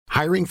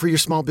Hiring for your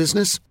small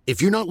business?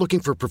 If you're not looking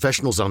for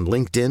professionals on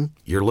LinkedIn,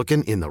 you're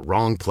looking in the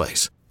wrong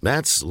place.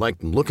 That's like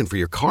looking for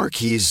your car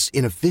keys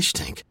in a fish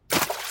tank.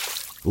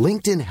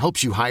 LinkedIn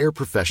helps you hire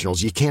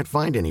professionals you can't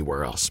find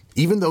anywhere else,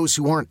 even those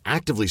who aren't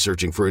actively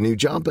searching for a new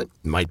job but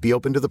might be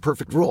open to the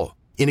perfect role.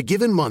 In a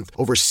given month,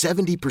 over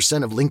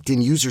 70% of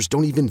LinkedIn users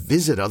don't even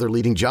visit other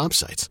leading job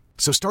sites.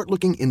 So start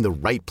looking in the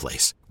right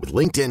place. With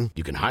LinkedIn,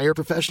 you can hire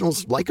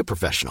professionals like a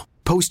professional.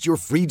 Post your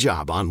free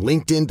job on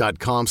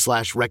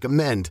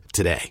linkedin.com/recommend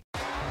today.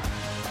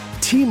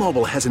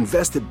 T-Mobile has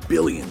invested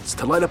billions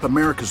to light up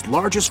America's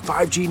largest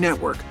 5G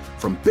network,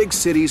 from big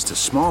cities to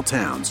small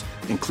towns,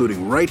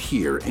 including right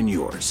here in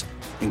yours.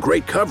 And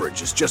great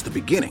coverage is just the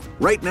beginning.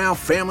 Right now,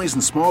 families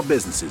and small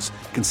businesses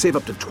can save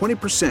up to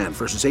 20%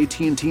 versus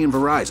AT&T and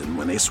Verizon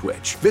when they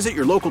switch. Visit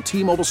your local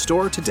T-Mobile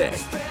store today.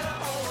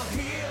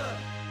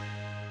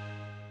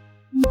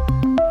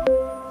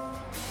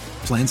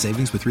 Plan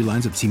savings with 3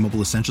 lines of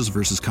T-Mobile Essentials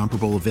versus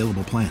comparable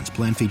available plans.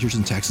 Plan features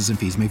and taxes and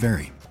fees may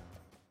vary.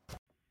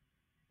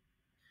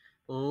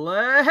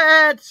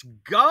 Let's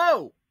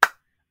go!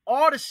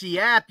 Odyssey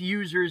app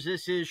users,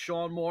 this is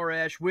Sean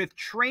Morash with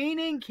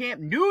Training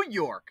Camp New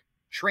York.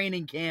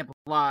 Training Camp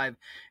Live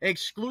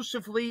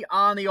exclusively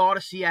on the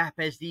Odyssey app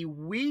as the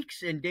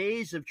weeks and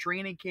days of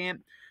training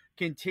camp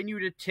continue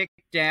to tick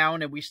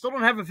down, and we still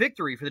don't have a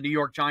victory for the New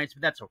York Giants,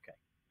 but that's okay.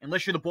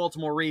 Unless you're the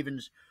Baltimore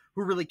Ravens,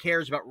 who really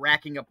cares about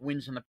racking up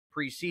wins in the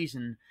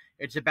preseason.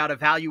 It's about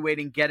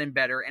evaluating, getting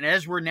better, and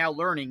as we're now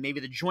learning, maybe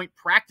the joint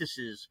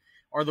practices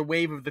are the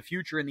wave of the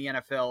future in the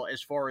NFL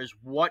as far as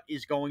what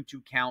is going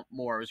to count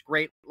more. It was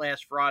great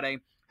last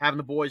Friday having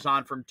the boys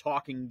on from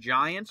Talking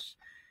Giants,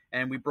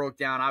 and we broke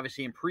down,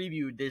 obviously, and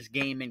previewed this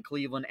game in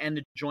Cleveland and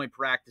the joint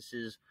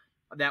practices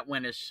that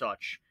went as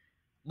such.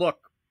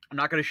 Look, I'm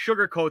not going to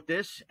sugarcoat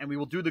this, and we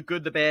will do the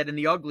good, the bad, and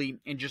the ugly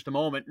in just a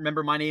moment.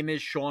 Remember, my name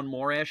is Sean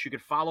Morash. You can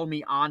follow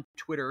me on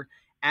Twitter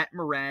at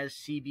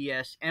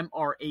MrazCBS,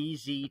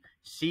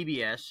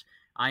 MrazCBS.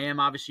 I am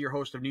obviously your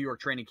host of New York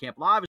Training Camp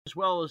Live, as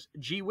well as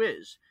Gee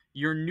Whiz,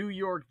 your New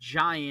York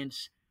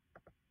Giants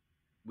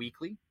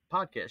weekly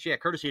podcast. Yeah,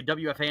 courtesy of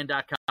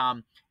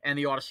WFAN.com and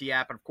the Odyssey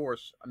app. And, of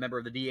course, a member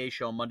of the DA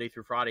Show Monday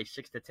through Friday,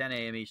 6 to 10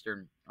 a.m.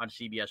 Eastern on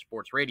CBS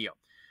Sports Radio.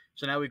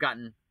 So now we've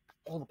gotten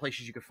all the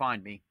places you can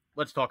find me.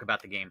 Let's talk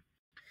about the game.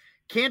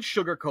 Can't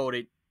sugarcoat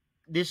it.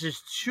 This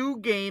is 2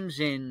 games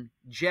in,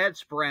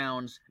 Jets,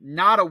 Browns,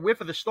 not a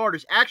whiff of the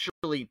starters.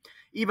 Actually,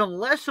 even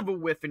less of a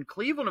whiff in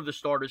Cleveland of the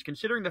starters,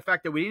 considering the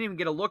fact that we didn't even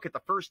get a look at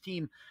the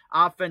first-team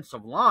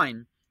offensive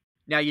line.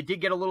 Now, you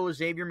did get a little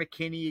Xavier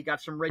McKinney. You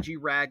got some Reggie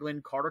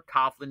Ragland, Carter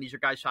Coughlin. These are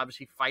guys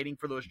obviously fighting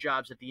for those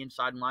jobs at the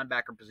inside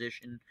linebacker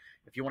position.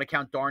 If you want to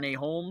count Darnay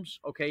Holmes,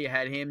 okay, you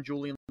had him,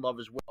 Julian Love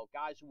as well.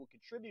 Guys who will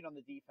contribute on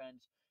the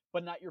defense,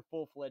 but not your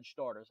full-fledged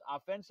starters.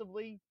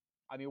 Offensively,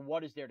 I mean,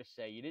 what is there to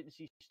say? You didn't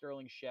see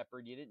Sterling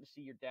Shepard. You didn't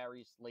see your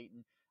Darius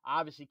Slayton.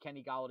 Obviously,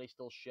 Kenny Golladay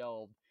still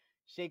shelved.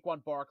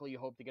 Saquon Barkley, you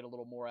hope to get a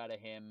little more out of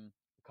him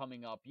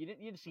coming up. You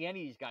didn't see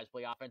any of these guys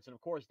play offense. And,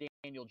 of course,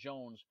 Daniel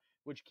Jones,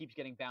 which keeps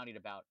getting bountied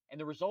about.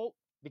 And the result,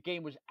 the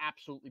game was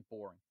absolutely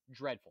boring,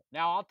 dreadful.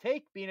 Now, I'll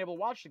take being able to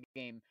watch the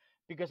game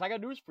because I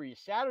got news for you.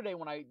 Saturday,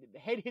 when I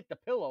head hit the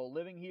pillow,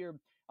 living here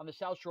on the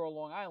South Shore of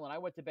Long Island, I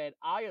went to bed.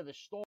 Eye of the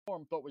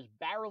storm thought was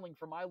barreling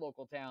from my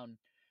local town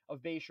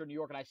of Bayshore, New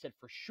York, and I said,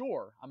 for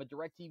sure, I'm a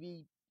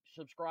DirecTV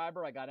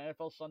subscriber. I got an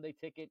NFL Sunday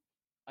ticket.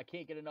 I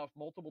can't get enough.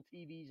 Multiple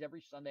TVs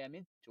every Sunday. I'm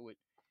into it.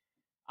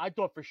 I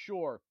thought for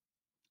sure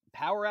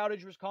power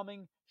outage was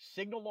coming.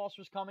 Signal loss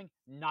was coming.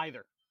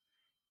 Neither.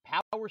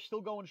 Power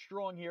still going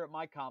strong here at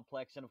my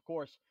complex, and of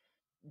course,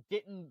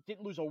 didn't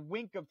lose a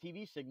wink of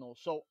TV signal.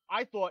 So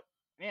I thought,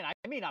 man, I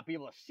may not be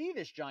able to see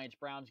this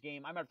Giants-Browns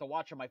game. I might have to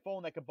watch on my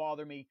phone. That could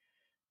bother me.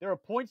 There are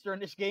points during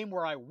this game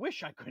where I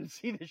wish I couldn't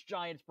see this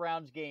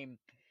Giants-Browns game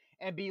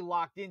and be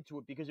locked into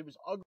it because it was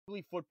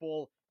ugly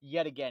football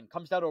yet again.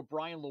 Comes down to a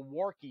Brian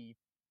Lewerke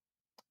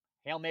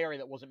Hail Mary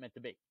that wasn't meant to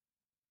be.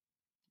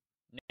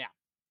 Now,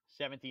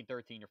 17-13,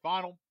 your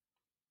final.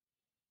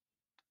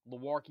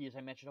 Lewerke, as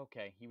I mentioned,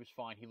 okay, he was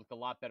fine. He looked a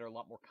lot better, a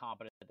lot more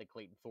competent than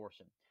Clayton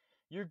Thorson.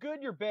 You're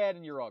good, you're bad,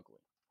 and you're ugly.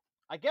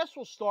 I guess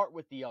we'll start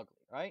with the ugly,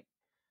 right?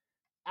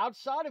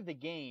 Outside of the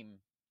game,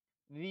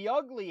 the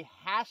ugly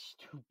has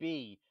to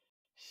be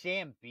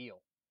Sam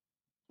Beal.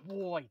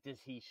 Boy, does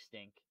he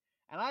stink.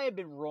 And I have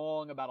been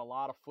wrong about a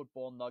lot of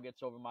football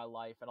nuggets over my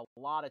life and a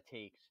lot of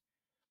takes.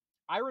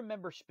 I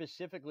remember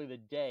specifically the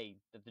day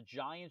that the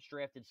Giants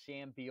drafted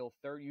Sam Beal,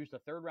 used a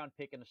third-round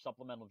pick in the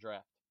supplemental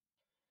draft.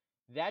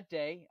 That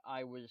day,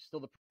 I was still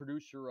the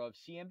producer of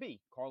CMB,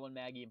 Carlin,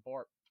 Maggie, and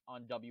Bart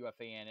on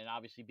WFAN, and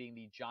obviously being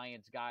the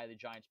Giants guy, the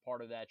Giants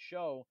part of that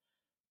show,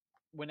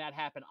 when that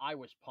happened, I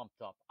was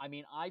pumped up. I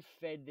mean, I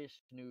fed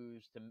this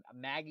news to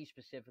Maggie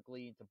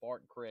specifically and to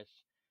Bart and Chris,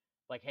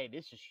 like, hey,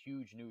 this is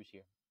huge news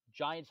here.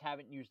 Giants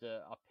haven't used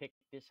a pick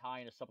this high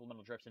in a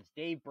supplemental draft since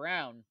Dave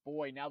Brown.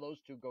 Boy, now those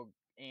two go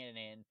hand in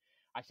hand.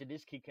 I said,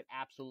 this kid could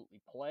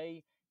absolutely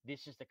play.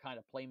 This is the kind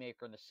of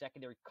playmaker and the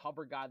secondary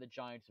cover guy the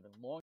Giants have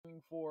been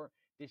longing for.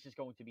 This is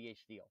going to be a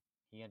steal.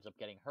 He ends up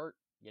getting hurt.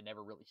 You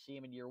never really see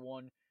him in year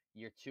one.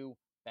 Year 2,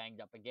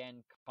 banged up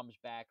again, comes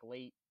back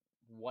late,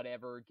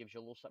 whatever, gives you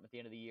a little something at the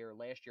end of the year.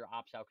 Last year,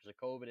 opts out because of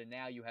COVID, and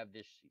now you have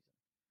this season.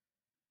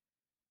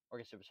 Or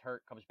I guess it was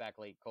hurt, comes back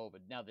late, COVID.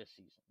 Now this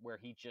season, where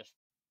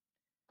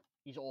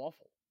he's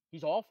awful.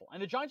 He's awful.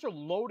 And the Giants are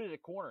loaded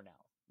at corner now,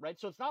 right?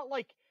 So it's not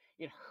like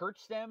it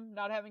hurts them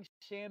not having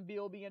Sam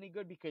Beal be any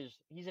good because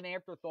he's an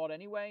afterthought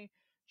anyway.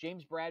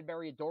 James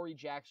Bradbury, Adoree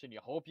Jackson, you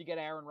hope you get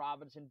Aaron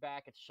Robinson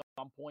back at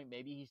some point.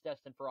 Maybe he's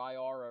destined for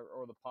IR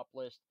or the PUP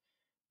list.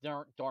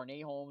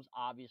 Darnay Holmes,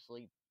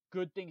 obviously.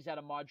 Good things out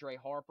of Madre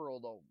Harper,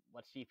 although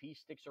let's see if he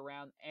sticks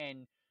around.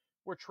 And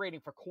we're trading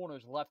for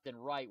corners left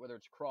and right, whether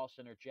it's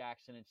Crossan or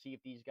Jackson, and see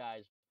if these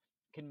guys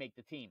can make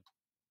the team.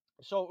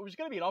 So it was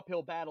going to be an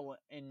uphill battle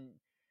in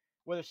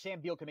whether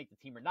Sam Beal can make the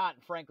team or not.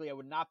 And frankly, I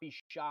would not be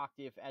shocked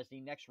if, as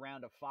the next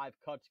round of 5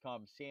 cuts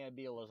comes, Sam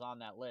Beal is on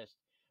that list.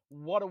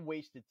 What a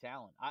wasted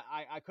talent.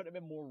 I couldn't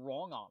have been more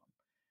wrong on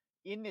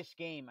him. In this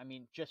game, I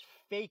mean, just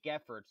fake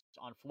efforts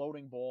on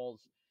floating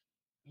balls.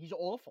 He's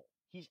awful.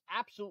 He's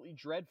absolutely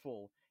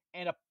dreadful.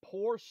 And a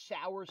poor,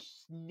 sour,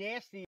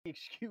 nasty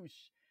excuse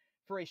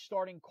for a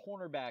starting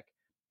cornerback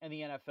in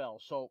the NFL.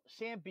 So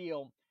Sam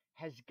Beal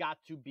has got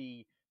to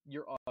be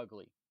your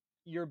ugly.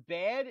 You're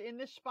bad in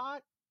this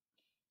spot?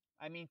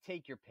 I mean,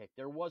 take your pick.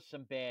 There was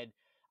some bad.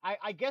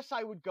 I guess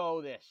I would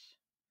go this.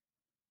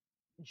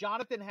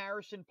 Jonathan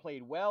Harrison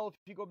played well if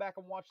you go back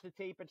and watch the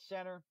tape at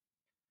center.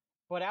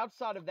 But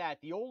outside of that,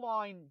 the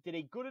O-line did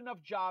a good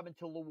enough job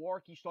until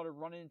Lewarke started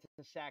running into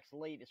the sacks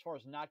late as far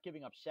as not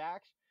giving up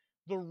sacks.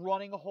 The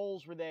running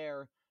holes were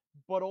there.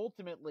 But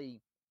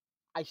ultimately,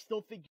 I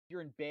still think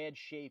you're in bad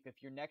shape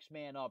if your next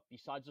man up,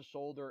 besides a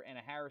Solder and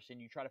a Harrison,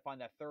 you try to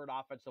find that third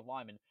offensive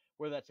lineman,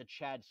 whether that's a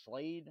Chad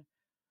Slade,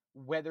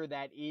 whether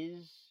that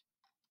is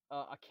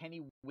a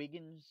Kenny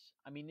Wiggins.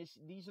 I mean,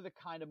 these are the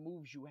kind of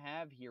moves you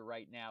have here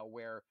right now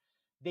where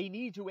they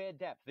need to add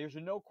depth. There's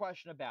no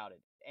question about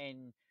it.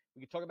 And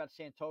we could talk about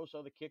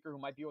Santoso, the kicker, who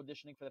might be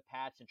auditioning for the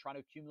Pats and trying to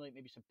accumulate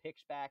maybe some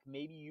picks back.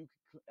 Maybe you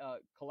could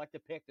collect a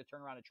pick to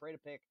turn around and trade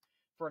a pick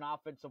for an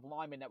offensive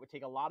lineman. That would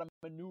take a lot of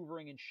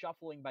maneuvering and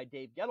shuffling by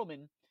Dave Gettleman.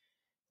 And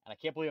I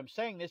can't believe I'm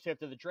saying this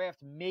after the draft.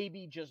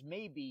 Maybe, just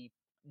maybe,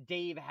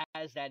 Dave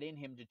has that in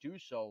him to do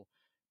so.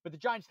 But the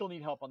Giants still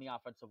need help on the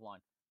offensive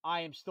line.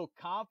 I am still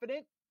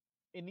confident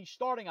in the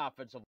starting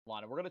offensive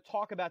line. And we're going to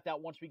talk about that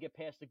once we get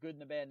past the good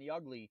and the bad and the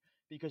ugly,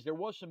 because there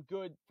was some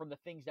good from the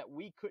things that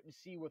we couldn't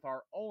see with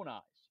our own eyes.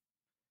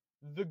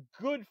 The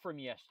good from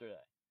yesterday,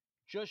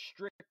 just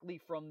strictly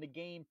from the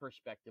game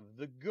perspective,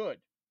 the good,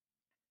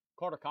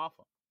 Carter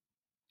Coughlin.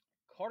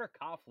 Carter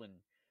Coughlin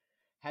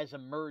has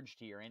emerged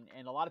here,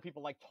 and a lot of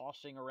people like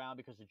tossing around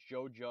because it's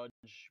Joe Judge,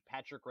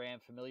 Patrick Graham,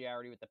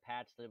 familiarity with the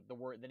Pats,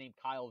 the name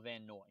Kyle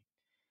Van Noy.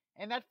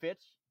 And that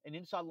fits. An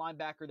inside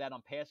linebacker that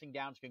on passing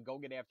downs can go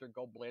get after,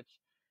 go blitz.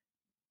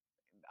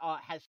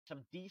 Has some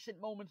decent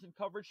moments in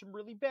coverage, some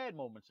really bad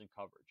moments in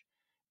coverage.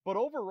 But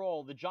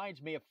overall, the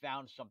Giants may have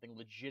found something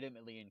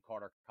legitimately in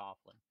Carter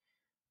Coughlin.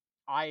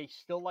 I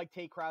still like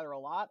Tay Crowder a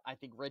lot. I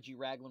think Reggie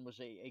Ragland was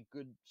a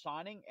good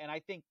signing. And I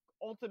think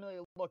ultimately,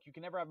 look, you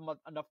can never have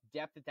enough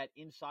depth at that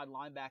inside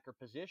linebacker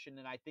position.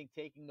 And I think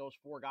taking those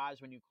 4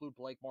 guys, when you include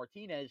Blake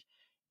Martinez,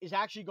 is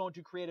actually going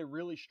to create a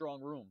really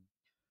strong room.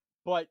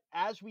 But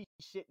as we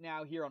sit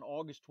now here on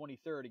August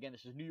 23rd, again,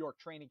 this is New York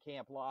Training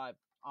Camp Live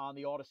on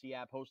the Odyssey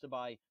app, hosted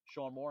by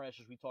Sean Morash,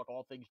 as we talk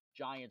all things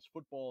Giants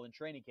football and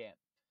training camp.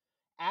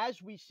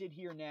 As we sit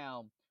here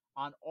now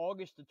on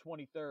August the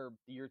 23rd,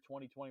 the year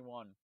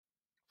 2021,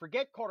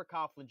 forget Carter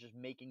Coughlin just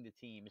making the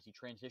team as he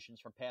transitions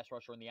from pass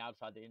rusher on the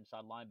outside to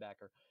inside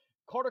linebacker.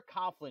 Carter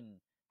Coughlin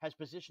has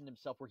positioned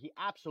himself where he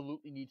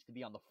absolutely needs to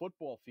be on the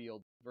football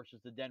field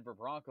versus the Denver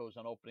Broncos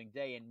on opening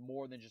day, and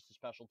more than just a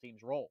special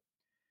teams role.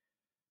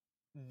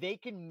 They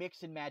can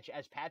mix and match,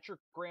 as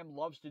Patrick Graham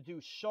loves to do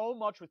so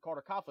much with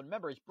Carter Coughlin.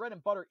 Remember, his bread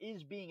and butter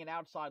is being an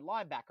outside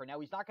linebacker. Now,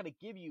 he's not going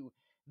to give you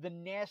the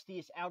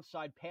nastiest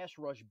outside pass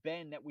rush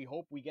bend that we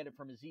hope we get it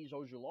from Azeez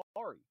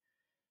Ojulari.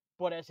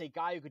 But as a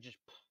guy who could just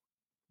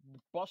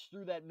bust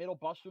through that middle,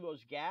 bust through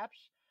those gaps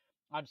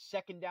on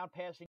second down,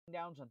 passing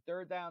downs, on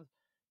third downs,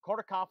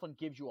 Carter Coughlin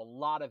gives you a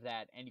lot of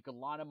that, and you can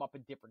line him up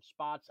in different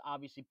spots,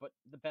 obviously, but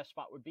the best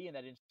spot would be in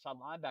that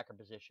inside linebacker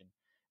position.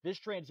 This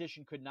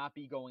transition could not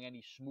be going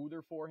any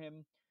smoother for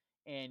him.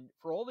 And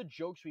for all the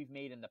jokes we've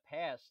made in the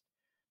past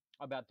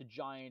about the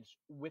Giants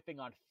whiffing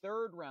on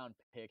third-round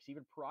picks,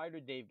 even prior to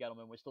Dave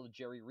Gettleman, was still the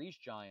Jerry Reese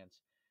Giants.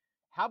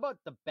 How about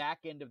the back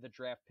end of the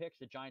draft picks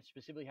the Giants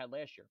specifically had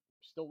last year?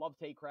 Still love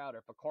Tay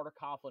Crowder, but Carter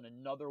Coughlin,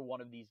 another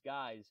one of these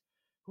guys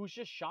who's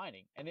just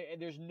shining. And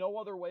there's no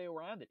other way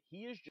around it.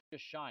 He is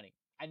just shining.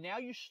 And now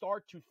you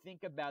start to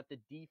think about the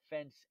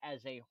defense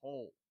as a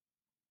whole.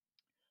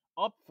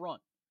 Up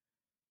front,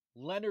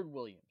 Leonard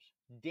Williams,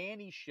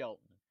 Danny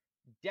Shelton,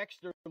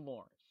 Dexter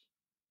Lawrence.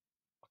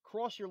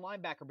 Across your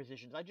linebacker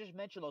positions, I just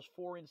mentioned those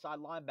 4 inside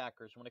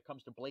linebackers when it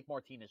comes to Blake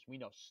Martinez. We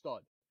know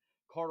stud,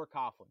 Carter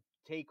Coughlin,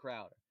 Tay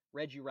Crowder,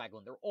 Reggie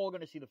Ragland. They're all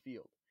going to see the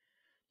field.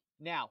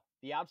 Now,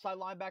 the outside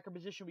linebacker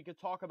position we could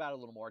talk about a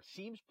little more. It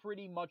seems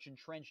pretty much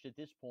entrenched at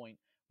this point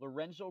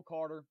Lorenzo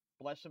Carter,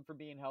 bless him for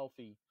being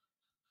healthy,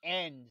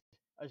 and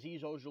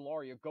Azeez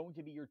Ojulari are going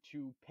to be your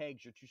two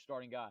pegs, your two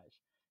starting guys.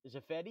 Is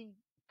Ifedi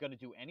going to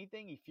do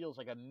anything? He feels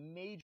like a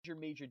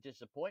major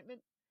disappointment.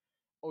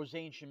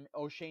 Oshane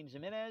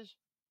Ximines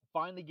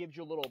finally gives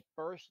you a little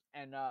burst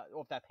and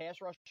off that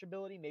pass rush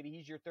ability. Maybe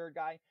he's your third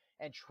guy.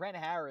 And Trent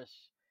Harris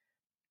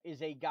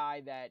is a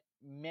guy that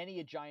many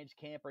a Giants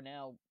camp are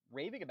now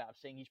raving about,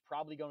 saying he's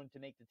probably going to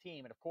make the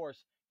team. And, of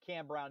course,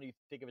 Cam Brown, you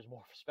think of as more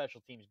of a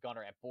special teams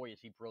gunner, and boy, is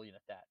he brilliant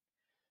at that.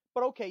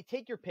 But, okay,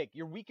 take your pick.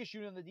 Your weakest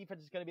unit on the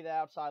defense is going to be the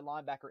outside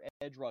linebacker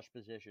edge rush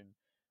position.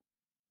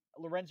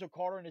 Lorenzo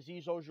Carter and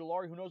Azeez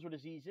Ojulari, who knows what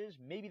Azeez is?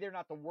 Maybe they're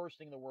not the worst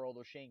thing in the world.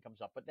 O'Shane comes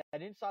up. But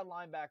that inside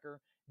linebacker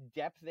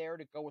depth there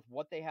to go with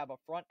what they have up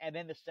front, and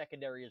then the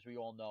secondary, as we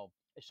all know,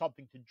 is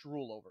something to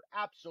drool over.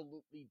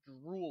 Absolutely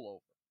drool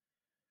over.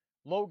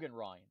 Logan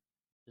Ryan,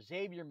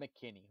 Xavier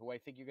McKinney, who I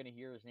think you're going to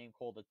hear his name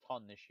called a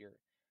ton this year,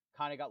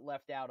 kind of got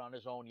left out on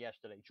his own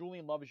yesterday.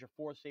 Julian Love is your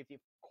fourth safety.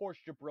 Of course,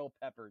 Jabril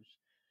Peppers.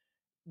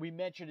 We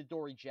mentioned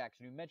Adoree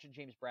Jackson. We mentioned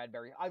James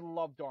Bradbury. I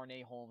love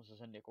Darnay Holmes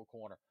as a nickel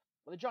corner.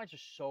 But the Giants are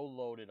so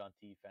loaded on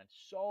defense.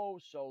 So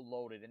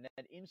loaded. And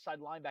that inside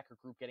linebacker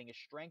group getting as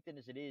strengthened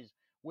as it is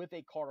with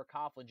a Carter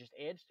Coughlin just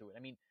adds to it. I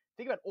mean,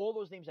 think about all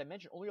those names I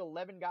mentioned. Only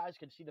 11 guys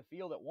can see the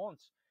field at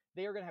once.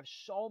 They are going to have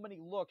so many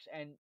looks,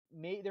 and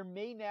there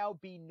may now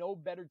be no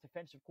better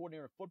defensive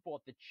coordinator in football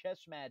at the chess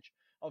match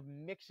of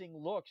mixing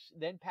looks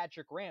than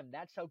Patrick Graham.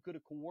 That's how good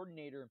a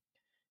coordinator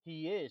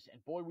he is.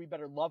 And boy, we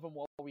better love him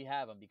while we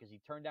have him, because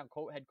he turned down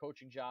head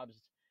coaching jobs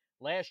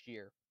last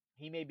year.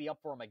 He may be up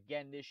for him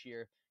again this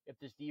year if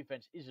this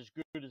defense is as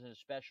good as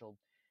special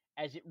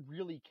as it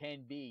really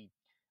can be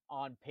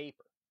on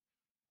paper.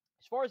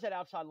 As far as that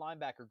outside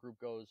linebacker group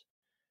goes,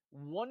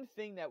 one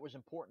thing that was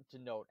important to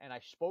note, and I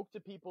spoke to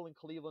people in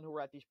Cleveland who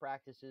were at these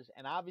practices,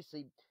 and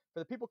obviously for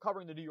the people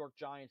covering the New York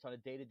Giants on a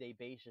day-to-day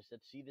basis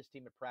that see this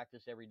team at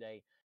practice every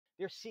day,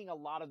 they're seeing a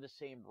lot of the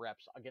same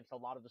reps against a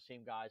lot of the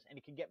same guys, and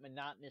it can get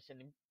monotonous.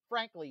 And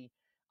frankly,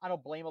 I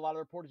don't blame a lot of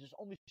reporters. There's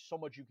only so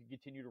much you can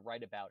continue to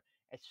write about,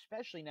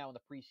 especially now in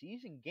the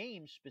preseason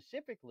games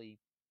specifically.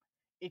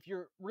 If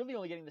you're really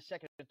only getting the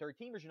second and third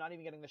teamers, you're not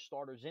even getting the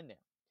starters in there.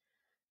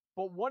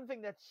 But one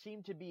thing that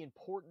seemed to be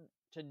important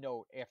to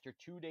note after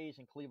 2 days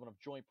in Cleveland of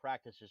joint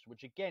practices,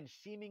 which again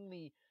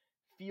seemingly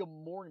feel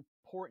more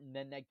important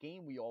than that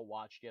game we all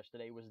watched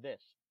yesterday, was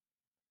this.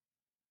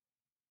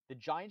 The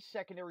Giants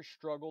secondary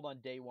struggled on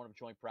day one of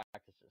joint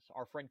practices.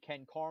 Our friend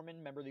Ken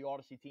Carman, member of the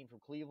Odyssey team from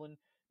Cleveland,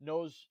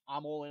 knows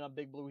I'm all in on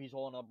Big Blue. He's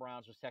all in on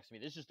Browns. Was texting me,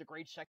 this is the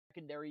great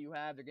secondary you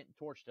have. They're getting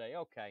torched today.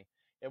 Okay.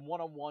 And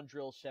one-on-one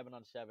drills,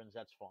 7-on-7s,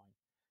 that's fine.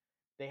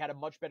 They had a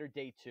much better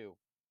day two.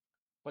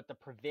 But the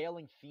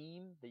prevailing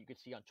theme that you could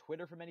see on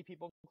Twitter from many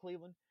people in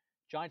Cleveland,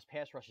 Giants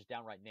pass rush is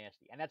downright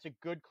nasty. And that's a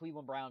good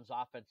Cleveland Browns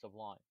offensive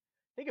line.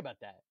 Think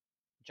about that.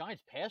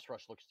 Giants pass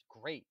rush looks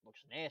great, looks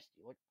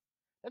nasty.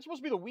 That's supposed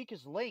to be the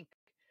weakest link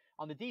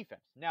on the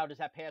defense. Now, does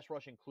that pass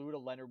rush include a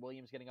Leonard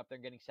Williams getting up there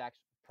and getting sacks?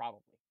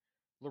 Probably.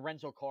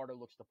 Lorenzo Carter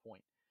looks the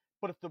point.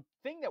 But if the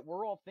thing that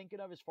we're all thinking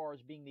of as far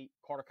as being the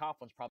Carter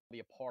Coughlin's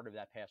probably a part of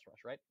that pass rush,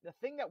 right? The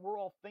thing that we're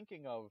all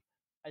thinking of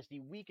as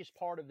the weakest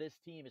part of this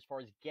team as far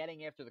as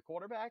getting after the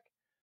quarterback,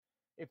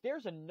 if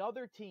there's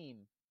another team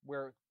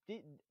where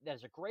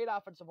there's a great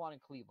offensive line in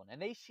Cleveland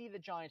and they see the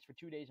Giants for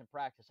 2 days in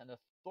practice, and the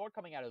thought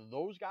coming out of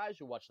those guys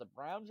who watch the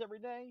Browns every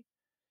day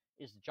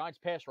is the Giants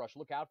pass rush,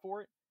 look out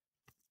for it,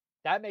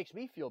 that makes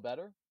me feel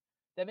better.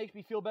 That makes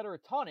me feel better a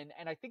ton.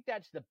 And I think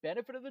that's the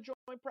benefit of the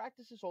joint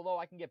practices, although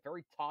I can get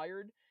very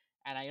tired.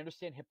 And I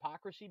understand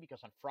hypocrisy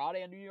because on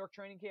Friday on New York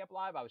Training Camp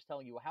Live, I was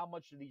telling you how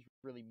much do these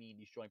really mean,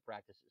 these joint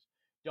practices.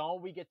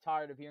 Don't we get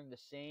tired of hearing the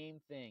same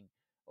thing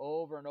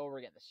over and over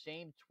again, the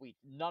same tweet?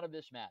 None of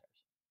this matters.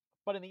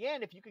 But in the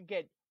end, if you could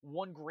get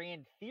one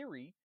grand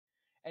theory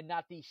and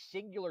not these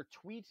singular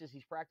tweets as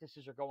these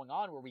practices are going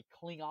on where we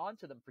cling on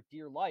to them for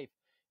dear life,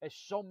 as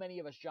so many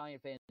of us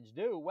Giant fans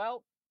do,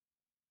 well,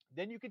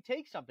 then you could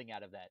take something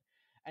out of that.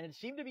 And it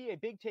seemed to be a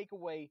big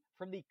takeaway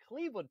from the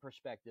Cleveland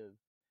perspective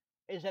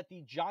is that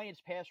the Giants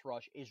pass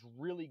rush is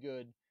really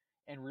good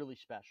and really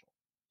special.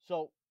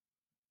 So,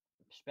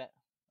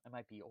 I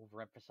might be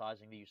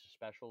overemphasizing the use of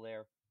special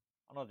there.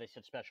 I don't know if they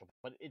said special,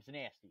 but it's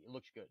nasty. It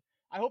looks good.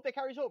 I hope that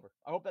carries over.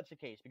 I hope that's the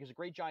case because a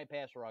great Giant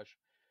pass rush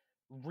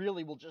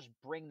really will just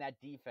bring that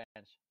defense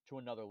to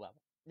another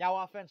level. Now,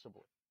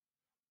 offensively,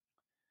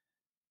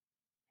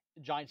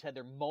 the Giants had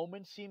their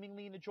moments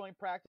seemingly in the joint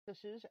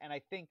practices, and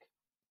I think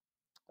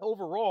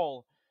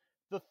overall,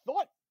 the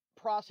thought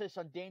process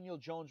on Daniel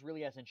Jones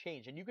really hasn't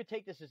changed. And you could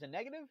take this as a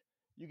negative,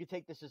 you could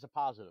take this as a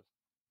positive.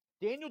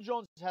 Daniel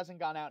Jones hasn't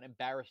gone out and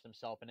embarrassed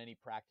himself in any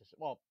practice.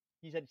 Well,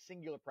 he's had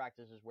singular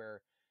practices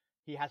where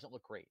he hasn't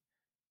looked great.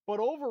 But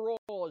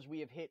overall, as we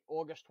have hit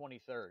August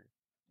 23rd,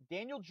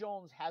 Daniel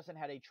Jones hasn't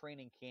had a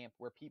training camp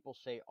where people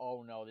say,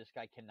 oh no, this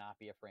guy cannot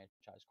be a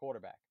franchise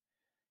quarterback.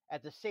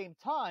 At the same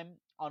time,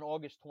 on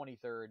August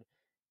 23rd,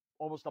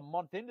 almost a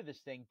month into this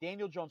thing,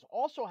 Daniel Jones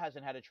also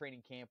hasn't had a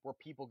training camp where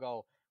people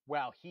go,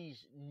 well,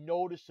 he's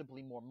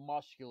noticeably more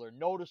muscular,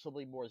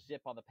 noticeably more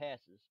zip on the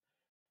passes.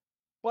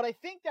 But I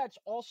think that's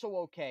also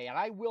okay, and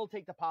I will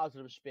take the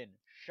positive spin,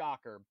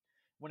 shocker,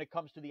 when it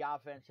comes to the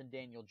offense and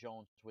Daniel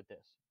Jones with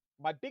this.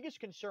 My biggest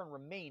concern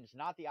remains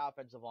not the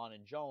offensive line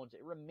and Jones.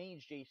 It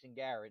remains Jason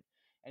Garrett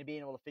and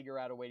being able to figure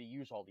out a way to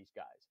use all these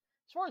guys.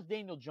 As far as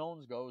Daniel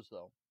Jones goes,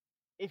 though,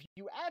 if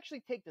you actually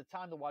take the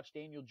time to watch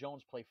Daniel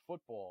Jones play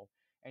football,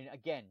 and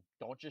again,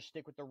 don't just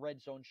stick with the red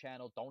zone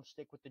channel, don't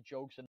stick with the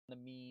jokes and the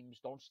memes,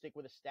 don't stick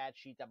with a stat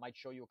sheet that might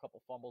show you a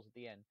couple fumbles at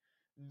the end.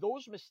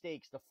 Those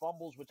mistakes, the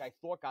fumbles, which I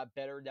thought got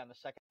better down the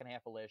second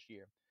half of last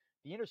year,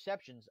 the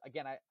interceptions,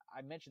 again,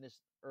 I mentioned this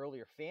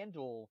earlier,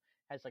 FanDuel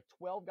has like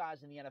 12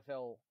 guys in the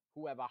NFL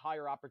who have a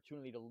higher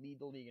opportunity to lead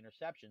the league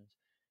interceptions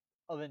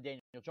other than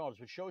Daniel Jones,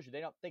 which shows you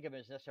they don't think of it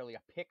as necessarily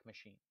a pick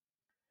machine.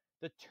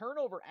 The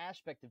turnover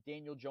aspect of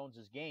Daniel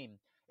Jones's game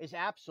is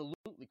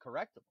absolutely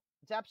correctable.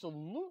 It's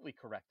absolutely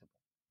correctable.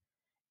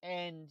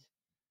 And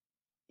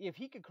if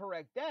he could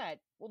correct that,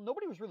 well,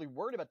 nobody was really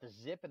worried about the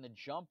zip and the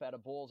jump out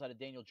of balls out of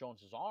Daniel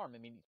Jones's arm. I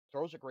mean, he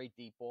throws a great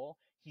deep ball.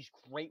 He's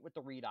great with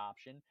the read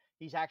option.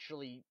 He's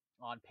actually,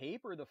 on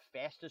paper, the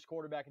fastest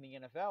quarterback in the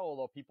NFL,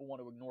 although people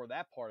want to ignore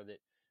that part of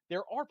it.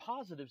 There are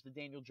positives to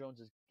Daniel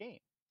Jones's game.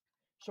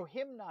 So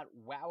him not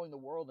wowing the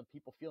world and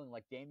people feeling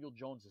like Daniel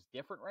Jones is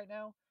different right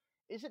now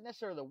isn't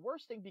necessarily the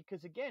worst thing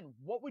because, again,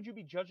 what would you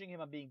be judging him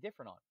on being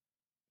different on?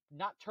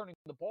 Not turning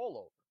the ball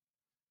over.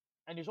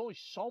 And there's only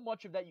so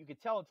much of that you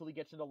could tell until he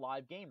gets into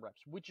live game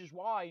reps, which is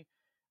why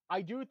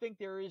I do think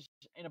there is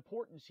an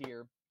importance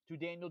here to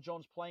Daniel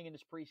Jones playing in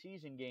this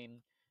preseason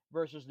game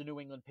versus the New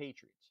England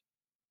Patriots.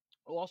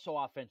 Also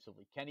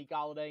offensively, Kenny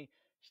Golladay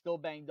still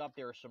banged up.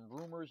 There are some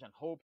rumors and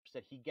hopes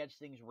that he gets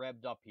things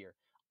revved up here.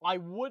 I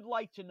would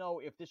like to know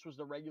if this was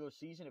the regular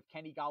season, if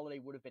Kenny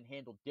Golladay would have been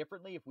handled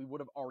differently, if we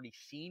would have already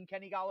seen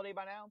Kenny Golladay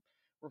by now,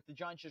 or if the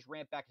Giants just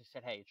ramped back and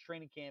said, hey, it's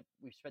training camp.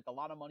 We've spent a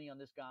lot of money on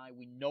this guy.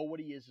 We know what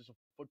he is as a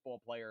football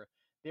player.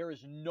 There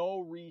is no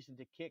reason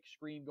to kick,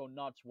 scream, go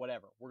nuts,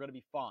 whatever. We're going to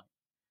be fine.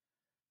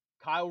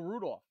 Kyle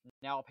Rudolph.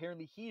 Now,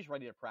 apparently he's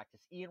ready to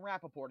practice. Ian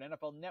Rappaport,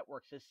 NFL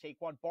Network, says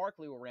Saquon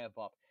Barkley will ramp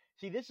up.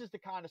 See, this is the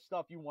kind of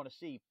stuff you want to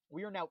see.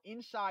 We are now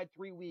inside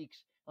 3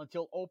 weeks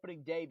until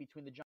opening day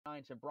between the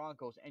Giants and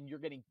Broncos, and you're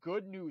getting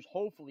good news,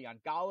 hopefully, on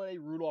Golladay,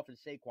 Rudolph, and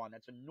Saquon.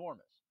 That's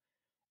enormous.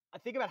 I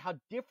think about how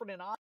different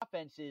an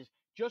offense is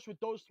just with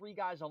those three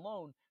guys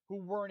alone who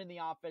weren't in the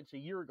offense a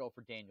year ago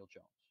for Daniel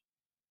Jones.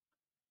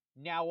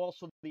 Now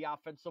also the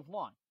offensive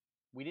line.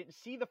 We didn't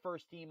see the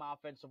first-team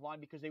offensive line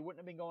because they wouldn't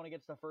have been going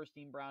against the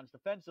first-team Browns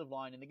defensive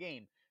line in the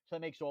game. So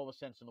that makes all the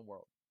sense in the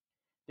world.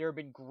 There have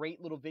been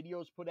great little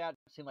videos put out.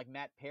 It seemed like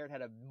Matt Peart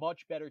had a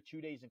much better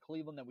 2 days in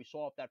Cleveland than we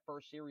saw off that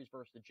first series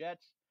versus the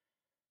Jets.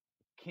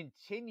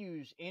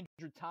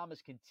 Andrew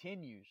Thomas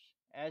continues,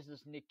 as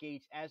does Nick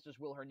Gates, as does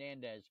Will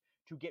Hernandez,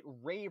 to get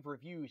rave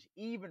reviews,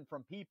 even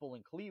from people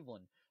in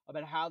Cleveland,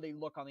 about how they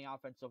look on the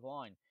offensive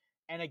line.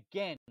 And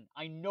again,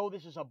 I know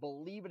this is a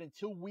believe it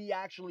until we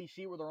actually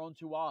see it with our own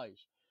two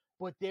eyes.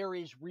 But there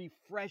is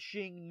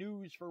refreshing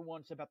news for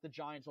once about the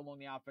Giants along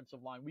the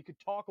offensive line. We could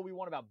talk all we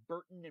want about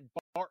Burton and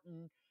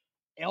Barton,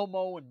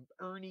 Elmo and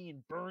Ernie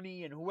and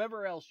Bernie and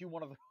whoever else you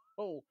want to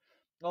throw,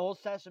 the whole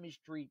Sesame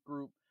Street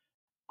group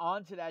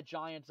onto that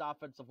Giants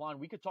offensive line.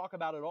 We could talk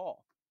about it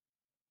all.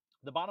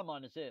 The bottom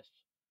line is this.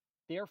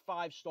 Their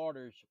 5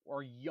 starters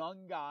are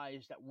young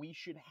guys that we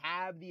should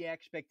have the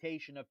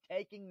expectation of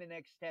taking the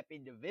next step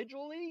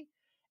individually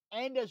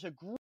and as a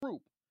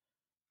group.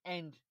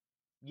 And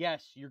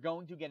yes, you're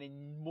going to get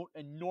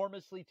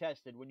enormously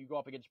tested when you go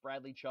up against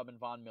Bradley Chubb and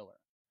Von Miller.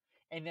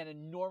 And then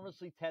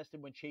enormously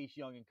tested when Chase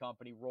Young and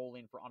company roll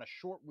in on a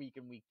short week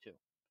in week 2.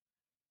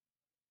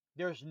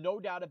 There's no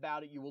doubt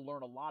about it. You will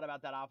learn a lot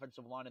about that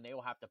offensive line, and they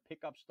will have to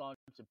pick up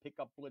stunts and pick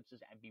up blitzes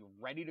and be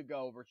ready to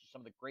go versus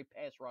some of the great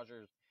pass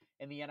rushers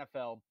in the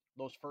NFL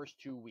those first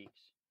 2 weeks.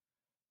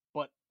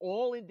 But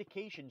all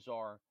indications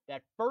are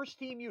that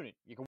first-team unit,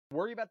 you can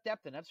worry about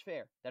depth, and that's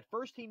fair. That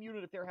first-team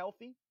unit, if they're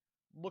healthy,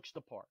 looks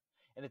the part.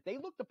 And if they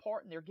look the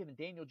part and they're giving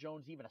Daniel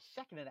Jones even a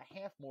second and a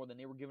half more than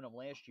they were giving him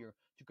last year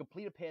to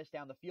complete a pass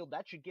down the field,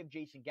 that should give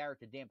Jason Garrett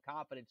the damn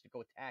confidence to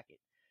go attack it.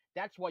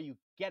 That's why you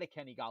get a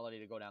Kenny Golladay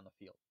to go down the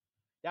field.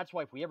 That's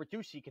why if we ever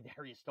do see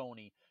Kadarius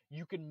Toney,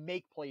 you can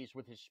make plays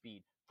with his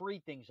speed,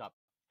 free things up.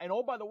 And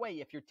oh, by the way,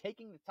 if you're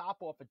taking the top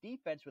off a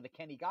defense with a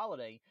Kenny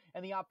Golladay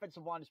and the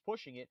offensive line is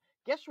pushing it,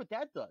 guess what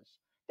that does?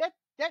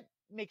 That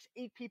makes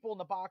 8 people in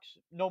the box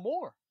no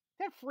more.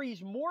 That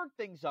frees more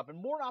things up and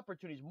more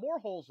opportunities, more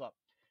holes up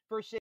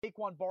for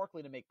Saquon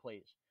Barkley to make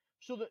plays.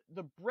 So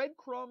the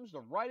breadcrumbs,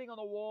 the writing on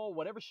the wall,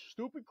 whatever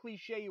stupid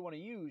cliche you want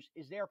to use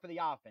is there for the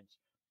offense.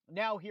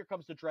 Now here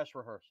comes the dress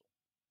rehearsal.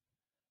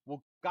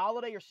 Will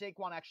Golladay or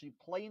Saquon actually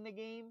play in the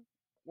game?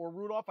 Or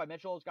Rudolph? I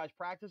mentioned all those guys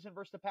practicing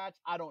versus the Pats.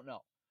 I don't know.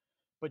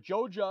 But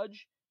Joe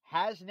Judge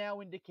has now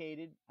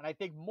indicated, and I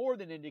think more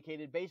than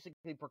indicated,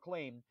 basically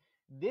proclaimed,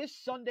 this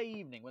Sunday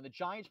evening when the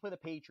Giants play the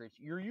Patriots,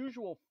 your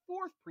usual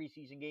 4th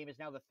preseason game is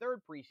now the 3rd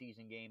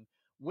preseason game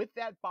with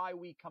that bye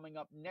week coming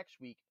up next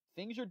week,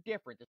 things are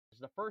different. This is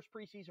the first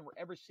preseason we're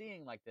ever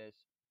seeing like this.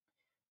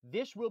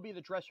 This will be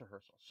the dress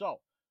rehearsal. So,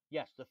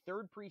 yes, the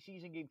third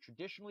preseason game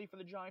traditionally for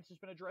the Giants has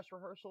been a dress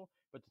rehearsal,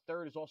 but the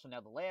third is also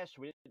now the last,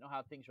 so we didn't know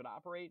how things would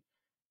operate.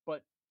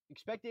 But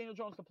expect Daniel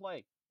Jones to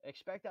play.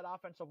 Expect that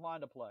offensive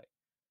line to play.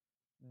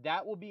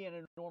 That will be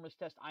an enormous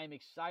test. I am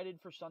excited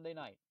for Sunday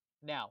night.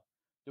 Now,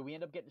 do we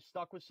end up getting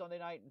stuck with Sunday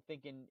night and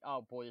thinking,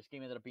 oh boy, this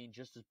game ended up being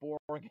just as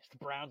boring as the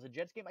Browns and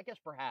Jets game? I guess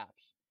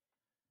perhaps.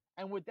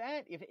 And with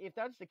that, if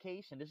that's the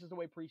case, and this is the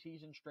way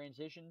preseason's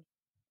transitioned,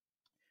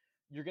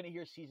 you're going to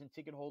hear season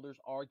ticket holders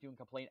argue and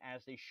complain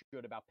as they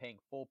should about paying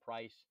full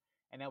price.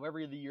 And now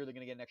every other year they're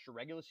going to get an extra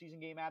regular season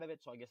game out of it,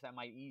 so I guess that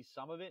might ease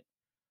some of it.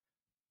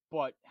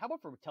 But how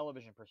about from a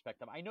television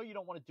perspective? I know you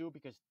don't want to do it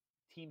because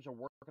teams are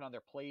working on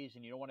their plays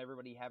and you don't want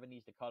everybody having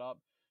these to cut up.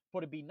 But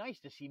it'd be nice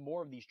to see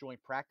more of these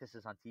joint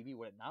practices on TV,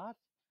 would it not?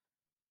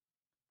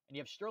 And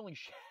you have Sterling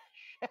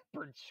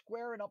Shepard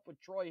squaring up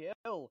with Troy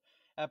Hill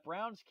at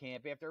Browns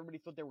camp after everybody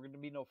thought there were going to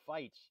be no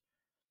fights.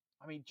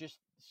 I mean, just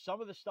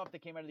some of the stuff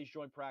that came out of these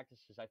joint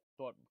practices I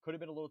thought could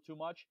have been a little too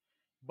much.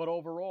 But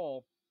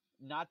overall,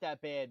 not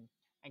that bad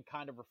and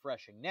kind of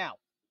refreshing. Now,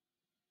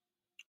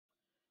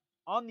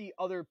 on the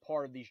other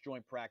part of these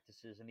joint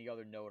practices and the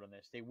other note on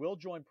this, they will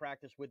join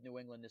practice with New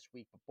England this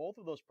week, but both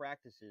of those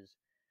practices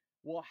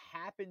will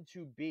happen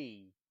to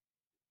be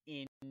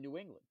in New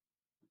England.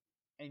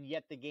 And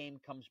yet the game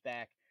comes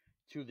back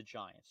to the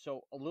Giants.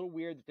 So a little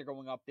weird that they're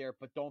going up there,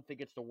 but don't think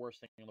it's the worst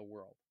thing in the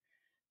world.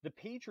 The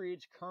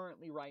Patriots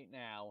currently right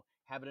now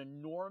have an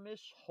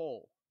enormous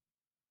hole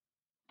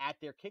at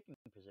their kicking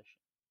position.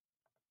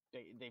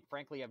 They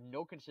frankly have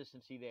no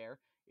consistency there.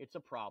 It's a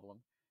problem.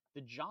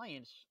 The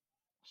Giants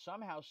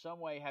somehow, some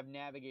way have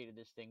navigated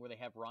this thing where they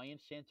have Ryan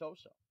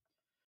Santoso,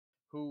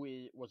 who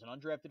was an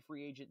undrafted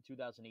free agent in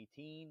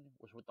 2018,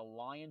 was with the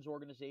Lions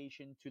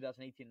organization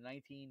 2018 and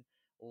 19.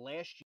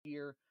 Last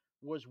year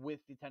was with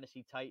the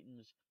Tennessee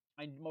Titans,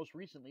 and most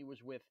recently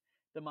was with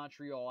the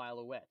Montreal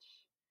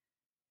Alouettes.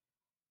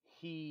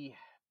 He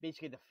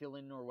basically had to fill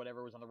in or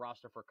whatever, was on the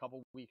roster for a couple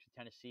of weeks with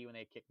Tennessee when they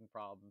had kicking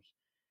problems.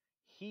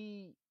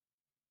 He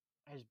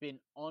has been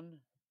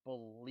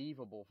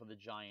unbelievable for the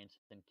Giants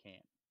in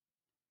camp.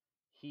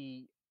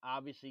 He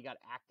obviously got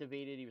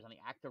activated. He was on the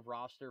active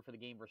roster for the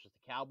game versus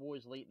the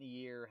Cowboys late in the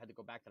year, had to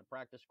go back to the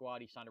practice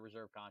squad. He signed a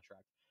reserve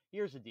contract.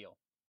 Here's the deal.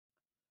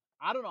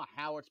 I don't know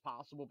how it's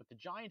possible, but the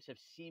Giants have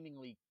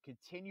seemingly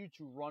continued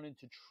to run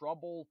into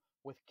trouble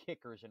with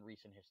kickers in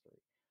recent history.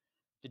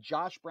 The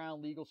Josh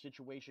Brown legal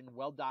situation,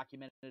 well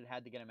documented,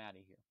 had to get him out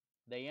of here.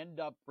 They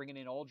end up bringing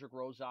in Aldrick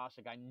Rosas,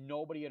 a guy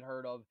nobody had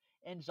heard of,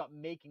 ends up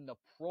making the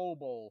Pro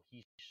Bowl.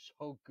 He's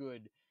so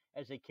good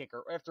as a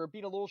kicker after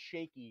being a little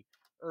shaky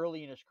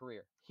early in his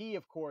career. He,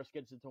 of course,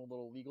 gets into a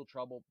little legal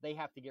trouble. They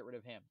have to get rid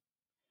of him.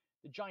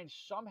 The Giants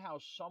somehow,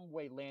 some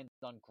way land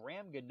on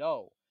Graham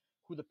Gano,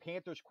 who the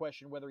Panthers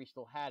questioned whether he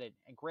still had it,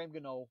 and Graham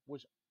Gano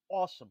was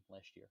awesome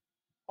last year.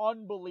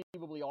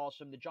 Unbelievably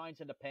awesome. The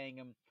Giants end up paying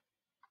him.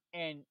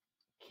 And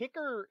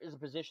kicker is a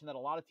position that a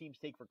lot of teams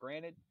take for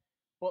granted.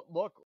 But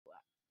look,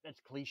 that's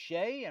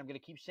cliche. I'm going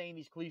to keep saying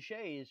these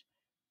cliches.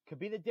 Could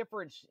be the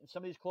difference in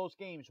some of these close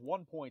games.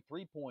 1 point,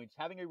 3 points,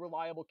 having a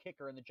reliable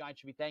kicker, and the Giants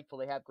should be thankful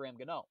they have Graham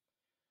Gano.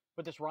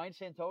 But this Ryan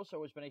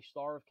Santoso has been a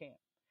star of camp.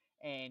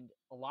 And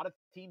a lot of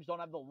teams don't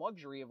have the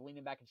luxury of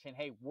leaning back and saying,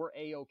 hey, we're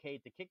A-okay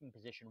at the kicking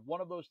position. One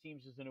of those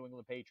teams is the New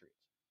England Patriots.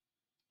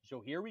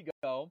 So here we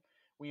go.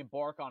 We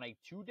embark on a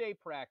 2-day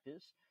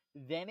practice,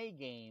 then a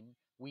game.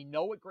 We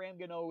know what Graham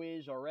Gano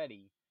is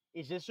already.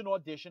 Is this an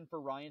audition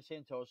for Ryan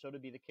Santoso to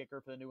be the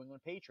kicker for the New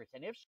England Patriots?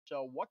 And if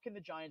so, what can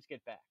the Giants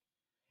get back?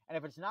 And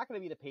if it's not going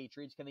to be the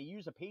Patriots, can they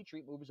use a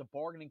Patriot move as a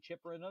bargaining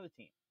chip for another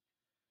team?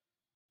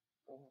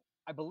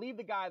 I believe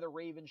the guy the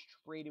Ravens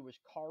traded was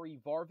Kari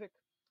Varvick.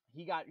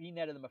 He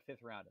netted them a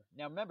 5th rounder.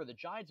 Now remember, the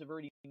Giants have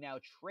already now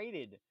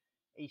traded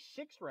a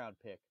 6th round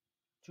pick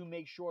to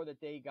make sure that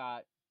they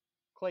got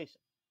Clayson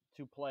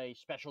to play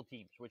special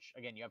teams, which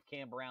again, you have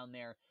Cam Brown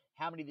there.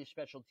 How many of these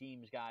special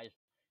teams guys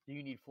do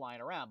you need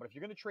flying around? But if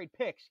you're going to trade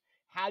picks,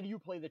 how do you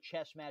play the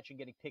chess match and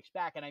getting picks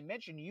back? And I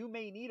mentioned you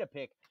may need a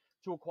pick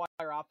to acquire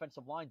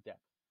offensive line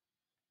depth.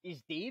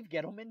 Is Dave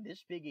Gettleman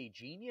this big a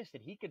genius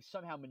that he could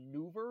somehow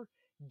maneuver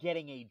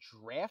getting a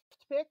draft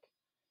pick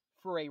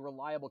for a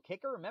reliable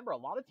kicker? Remember, a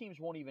lot of teams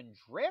won't even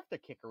draft a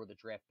kicker with a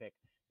draft pick.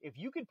 If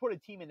you can put a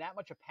team in that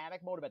much of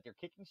panic mode about their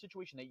kicking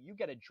situation that you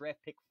get a draft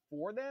pick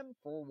for them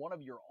for one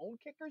of your own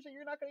kickers that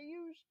you're not going to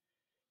use,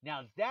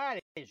 now that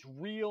is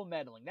real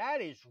meddling.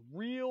 That is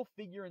real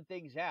figuring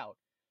things out.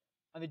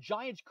 And the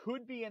Giants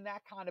could be in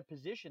that kind of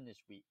position this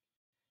week.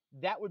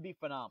 That would be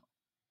phenomenal.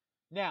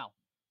 Now,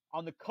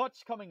 on the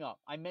cuts coming up,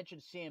 I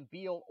mentioned Sam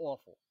Beal,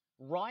 awful.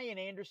 Ryan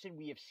Anderson,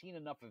 we have seen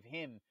enough of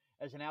him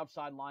as an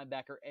outside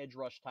linebacker, edge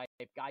rush type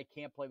guy,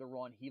 can't play the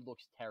run. He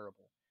looks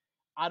terrible.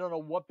 I don't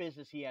know what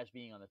business he has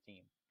being on the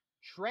team.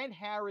 Trent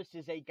Harris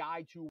is a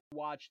guy to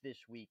watch this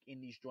week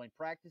in these joint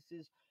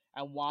practices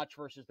and watch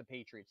versus the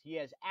Patriots. He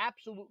has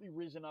absolutely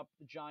risen up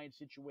the Giants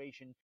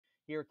situation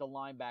here at the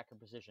linebacker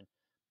position.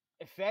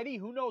 Fetty,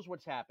 who knows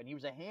what's happened? He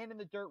was a hand in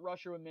the dirt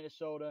rusher with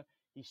Minnesota.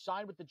 He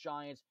signed with the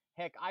Giants.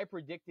 Heck, I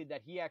predicted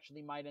that he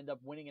actually might end up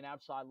winning an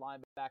outside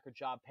linebacker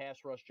job, pass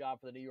rush job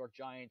for the New York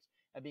Giants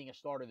and being a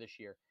starter this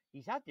year.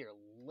 He's out there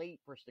late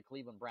versus the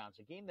Cleveland Browns,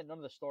 a game that none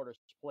of the starters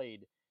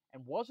played,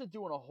 and wasn't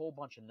doing a whole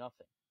bunch of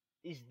nothing.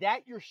 Is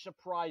that your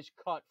surprise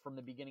cut from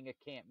the beginning of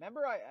camp?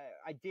 Remember,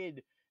 I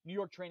did New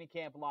York Training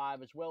Camp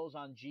Live as well as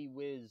on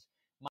GWiz,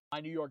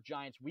 my New York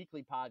Giants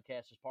weekly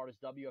podcast as part of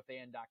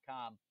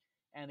WFAN.com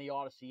and the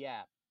Odyssey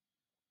app.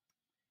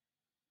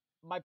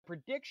 My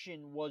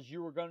prediction was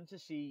you were going to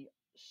see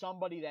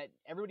somebody that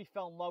everybody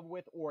fell in love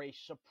with or a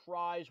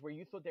surprise where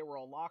you thought they were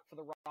a lock for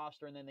the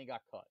roster and then they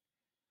got cut.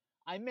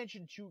 I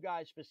mentioned two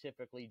guys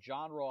specifically.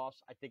 John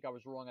Ross, I think I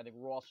was wrong. I think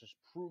Ross has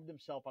proved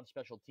himself on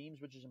special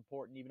teams, which is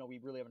important, even though we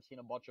really haven't seen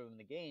a bunch of him in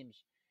the games,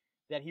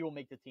 that he will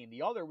make the team.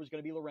 The other was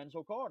going to be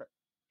Lorenzo Carter.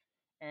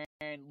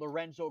 And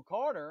Lorenzo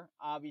Carter,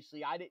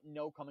 obviously, I didn't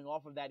know coming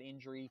off of that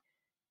injury,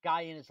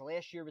 guy in his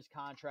last year of his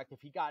contract, if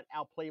he got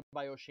outplayed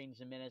by Oshane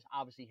Ximines,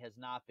 obviously has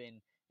not been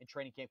in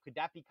training camp. Could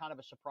that be kind of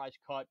a surprise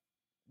cut?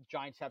 The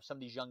Giants have some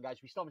of these young guys.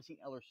 We still haven't seen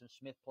Ellerson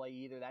Smith play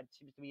either. That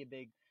seems to be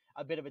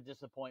a bit of a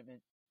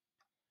disappointment.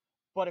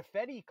 But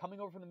Ifedi, coming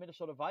over from the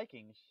Minnesota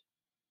Vikings,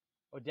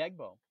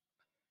 Odegbo,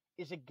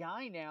 is a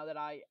guy now that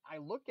I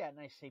look at and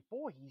I say,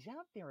 boy, he's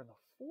out there in the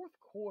fourth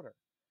quarter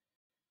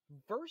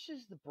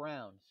versus the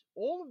Browns.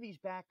 All of these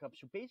backups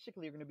who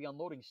basically are going to be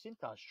unloading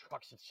Cintas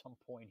trucks at some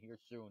point here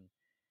soon.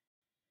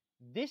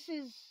 Is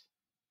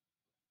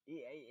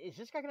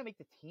this guy going to make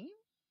the team?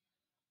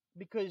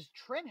 Because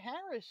Trent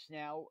Harris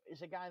now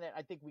is a guy that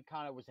I think we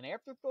kind of was an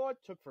afterthought,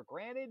 took for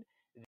granted.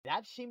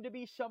 That seemed to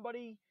be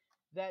somebody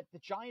that the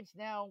Giants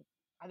now,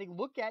 I think,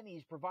 look at, and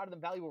he's provided them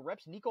valuable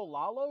reps. Nico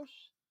Lalos,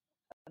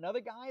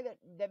 another guy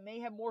that may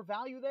have more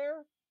value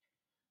there.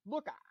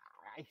 Look,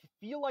 I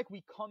feel like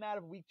we come out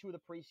of week 2 of the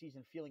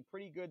preseason feeling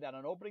pretty good that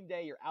on opening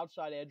day, your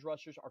outside edge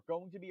rushers are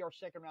going to be our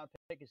second-round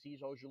pick,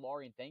 Azeez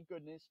Ojulari, and thank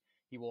goodness.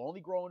 He will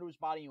only grow into his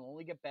body. He will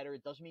only get better.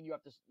 It doesn't mean you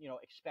have to,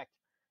 expect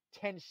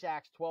 10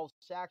 sacks, 12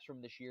 sacks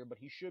from this year, but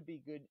he should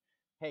be good.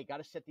 Hey, got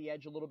to set the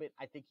edge a little bit.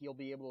 I think he'll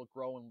be able to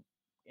grow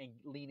and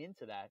lean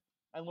into that.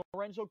 And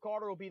Lorenzo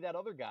Carter will be that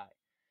other guy.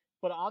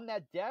 But on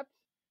that depth,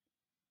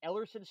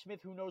 Ellerson Smith,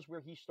 who knows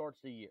where he starts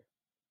the year?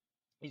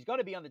 He's going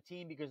to be on the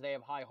team because they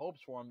have high hopes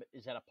for him.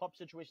 Is that a pup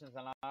situation? Is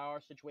that an IR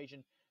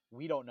situation?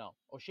 We don't know.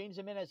 Oshane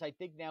Ximines, I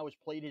think, now has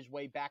played his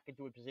way back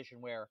into a position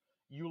where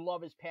you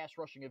love his pass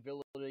rushing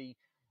ability,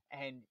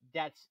 and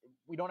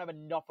we don't have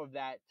enough of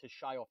that to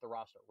shy off the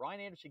roster.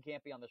 Ryan Anderson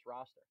can't be on this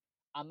roster.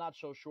 I'm not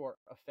so sure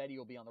Ifedi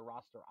will be on the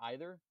roster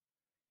either,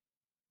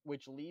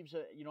 which leaves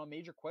a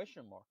major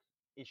question mark.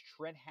 Is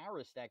Trent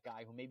Harris that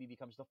guy who maybe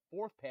becomes the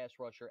fourth pass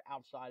rusher,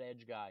 outside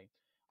edge guy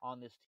on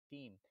this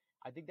team?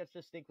 I think that's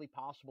distinctly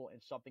possible and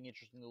something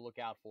interesting to look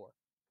out for.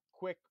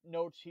 Quick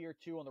notes here,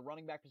 too, on the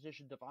running back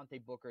position.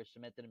 Devontae Booker has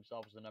cemented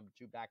himself as the number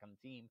 2 back on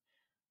the team.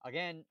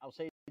 Again, I'll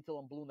say it until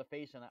I'm blue in the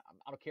face, and I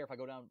don't care if I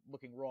go down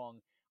looking wrong.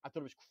 I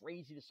thought it was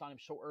crazy to sign him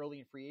so early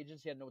in free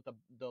agency. I didn't know what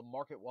the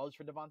market was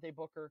for Devontae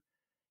Booker.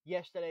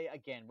 Yesterday,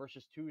 again,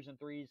 versus 2s and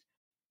 3s,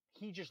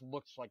 he just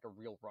looks like a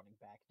real running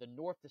back. The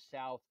north to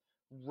south,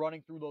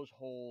 running through those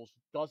holes,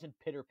 doesn't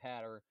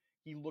pitter-patter.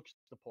 He looks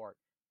the part.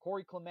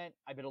 Corey Clement,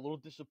 I've been a little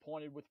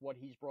disappointed with what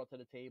he's brought to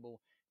the table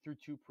through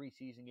 2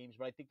 preseason games,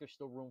 but I think there's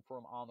still room for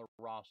him on the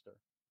roster.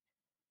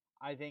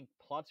 I think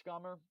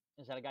Plutzgummer,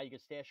 is that a guy you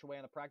could stash away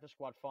on the practice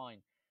squad? Fine.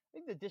 I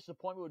think the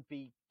disappointment would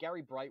be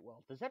Gary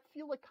Brightwell. Does that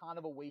feel like kind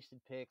of a wasted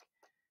pick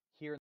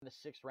here in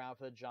the 6th round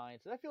for the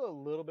Giants? Does that feel a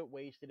little bit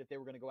wasted if they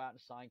were going to go out and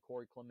sign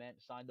Corey Clement,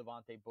 sign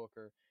Devontae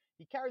Booker?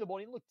 He carried the ball.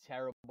 He didn't look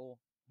terrible.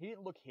 He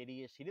didn't look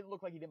hideous. He didn't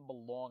look like he didn't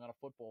belong on a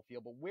football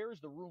field. But where's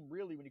the room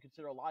really when you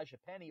consider Elijah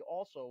Penny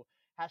also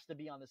has to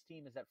be on this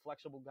team as that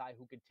flexible guy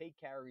who can take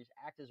carries,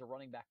 act as a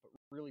running back, but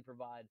really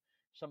provide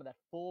some of that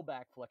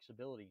fullback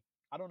flexibility?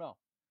 I don't know.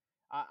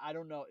 I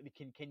don't know.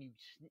 Can you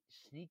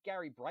sneak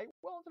Gary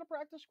Brightwell into the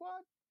practice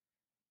squad?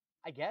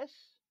 I guess.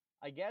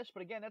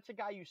 But again, that's a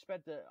guy you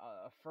spent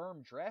a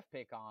firm draft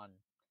pick on.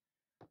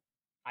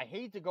 I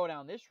hate to go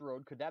down this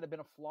road. Could that have been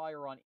a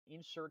flyer on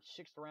insert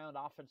 6th round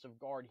offensive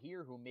guard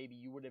here who maybe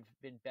you would have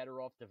been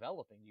better off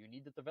developing? Do you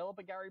need to develop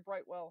a Gary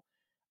Brightwell?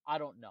 I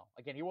don't know.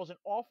 Again, he wasn't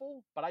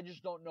awful, but I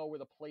just don't know where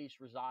the place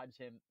resides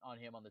on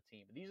him on the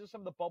team. These are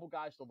some of the bubble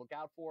guys to look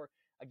out for.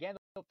 Again,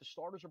 if the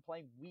starters are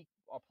playing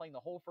the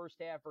whole first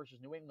half versus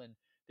New England,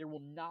 there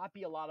will not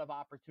be a lot of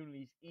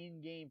opportunities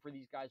in game for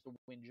these guys to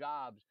win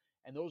jobs.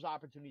 And those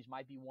opportunities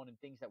might be won in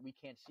things that we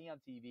can't see on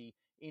TV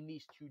in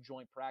these 2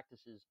 joint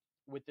practices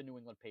with the New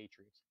England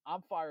Patriots.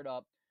 I'm fired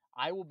up.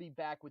 I will be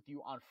back with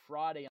you on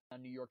Friday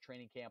on New York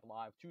Training Camp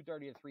Live,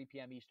 2:30 to 3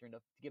 p.m. Eastern, to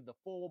give the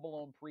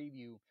full-blown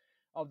preview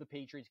of the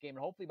Patriots game. And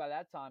hopefully by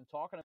that time,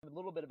 talking a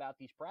little bit about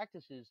these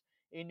practices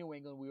in New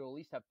England, we will at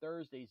least have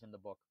Thursdays in the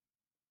book.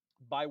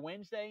 By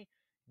Wednesday,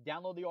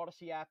 download the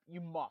Odyssey app.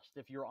 You must,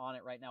 if you're on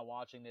it right now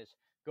watching this.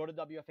 Go to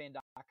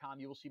WFAN.com.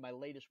 You will see my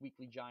latest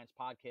weekly Giants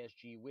podcast,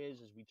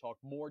 GWiz, as we talk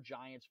more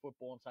Giants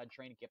football inside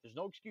training camp. There's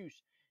no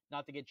excuse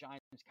not to get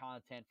Giants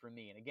content from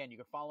me. And again, you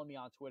can follow me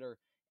on Twitter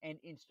and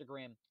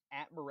Instagram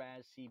at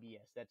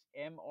MrazCBS. That's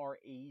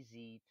MrazCBS.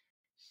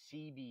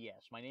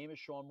 My name is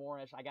Sean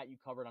Morash. I got you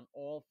covered on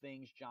all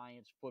things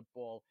Giants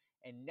football.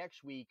 And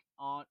next week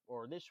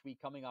this week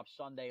coming up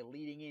Sunday,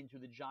 leading into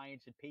the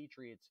Giants and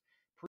Patriots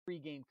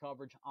pregame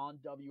coverage on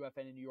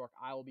WFN in New York,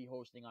 I will be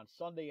hosting on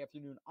Sunday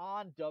afternoon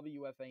on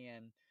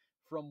WFAN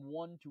from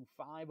 1 to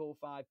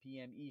 5:05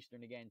 p.m.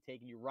 Eastern. Again,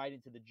 taking you right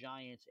into the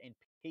Giants and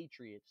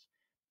Patriots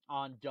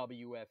on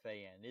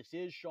WFAN. This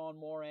is Sean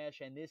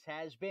Morash, and this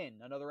has been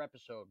another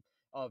episode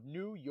of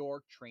New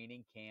York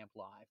Training Camp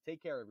Live.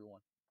 Take care, everyone.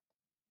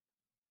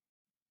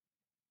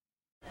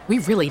 We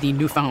really need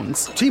new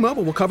phones.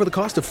 T-Mobile will cover the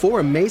cost of 4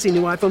 amazing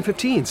new iPhone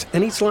 15s,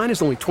 and each line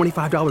is only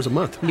 $25 a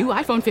month. New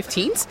iPhone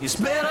 15s? It's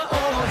better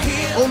over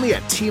here. Only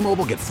at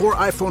T-Mobile, get 4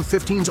 iPhone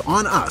 15s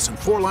on us and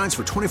 4 lines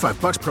for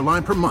 $25 per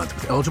line per month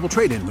with eligible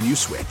trade-in when you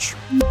switch.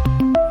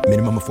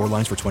 Minimum of 4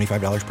 lines for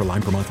 $25 per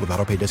line per month with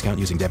autopay discount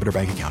using debit or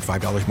bank account.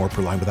 $5 more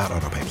per line without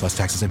autopay, plus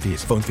taxes and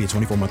fees. Phone fee at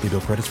 24 monthly bill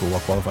credits for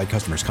well-qualified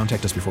customers.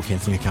 Contact us before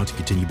canceling account to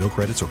continue bill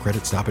credits or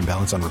credit stop and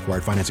balance on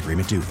required finance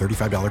agreement due.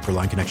 $35 per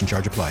line connection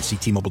charge applies. See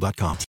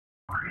T-Mobile.com.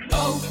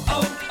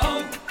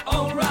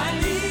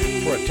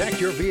 O'Reilly.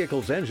 Protect your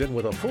vehicle's engine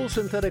with a full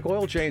synthetic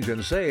oil change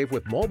and save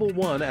with Mobil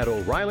 1 at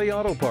O'Reilly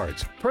Auto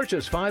Parts.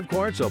 Purchase 5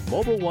 quarts of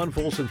Mobil 1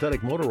 full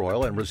synthetic motor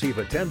oil and receive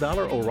a $10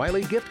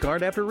 O'Reilly gift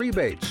card after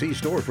rebate. See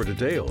store for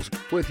details.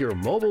 With your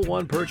Mobil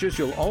 1 purchase,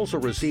 you'll also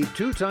receive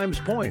 2 times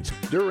points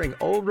during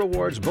O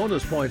Rewards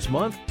Bonus Points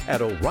Month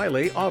at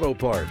O'Reilly Auto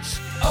Parts.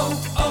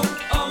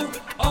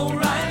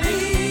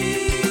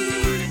 O'Reilly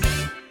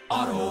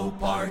Auto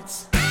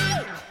Parts.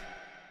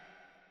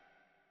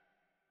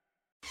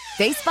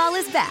 Baseball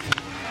is back,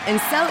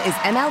 and so is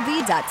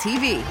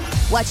MLB.tv.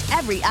 Watch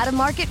every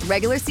out-of-market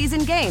regular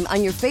season game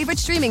on your favorite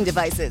streaming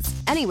devices,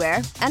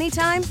 anywhere,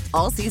 anytime,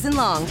 all season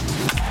long.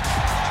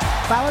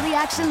 Follow the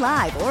action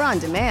live or on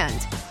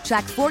demand.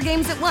 Track 4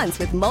 games at once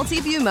with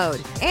multi-view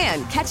mode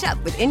and catch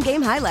up with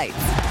in-game highlights.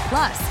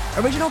 Plus,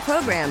 original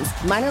programs,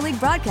 minor league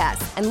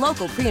broadcasts, and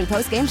local pre- and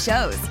post-game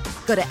shows.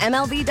 Go to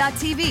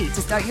MLB.tv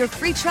to start your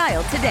free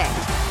trial today.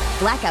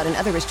 Blackout and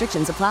other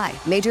restrictions apply.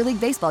 Major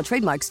League Baseball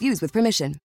trademarks used with permission.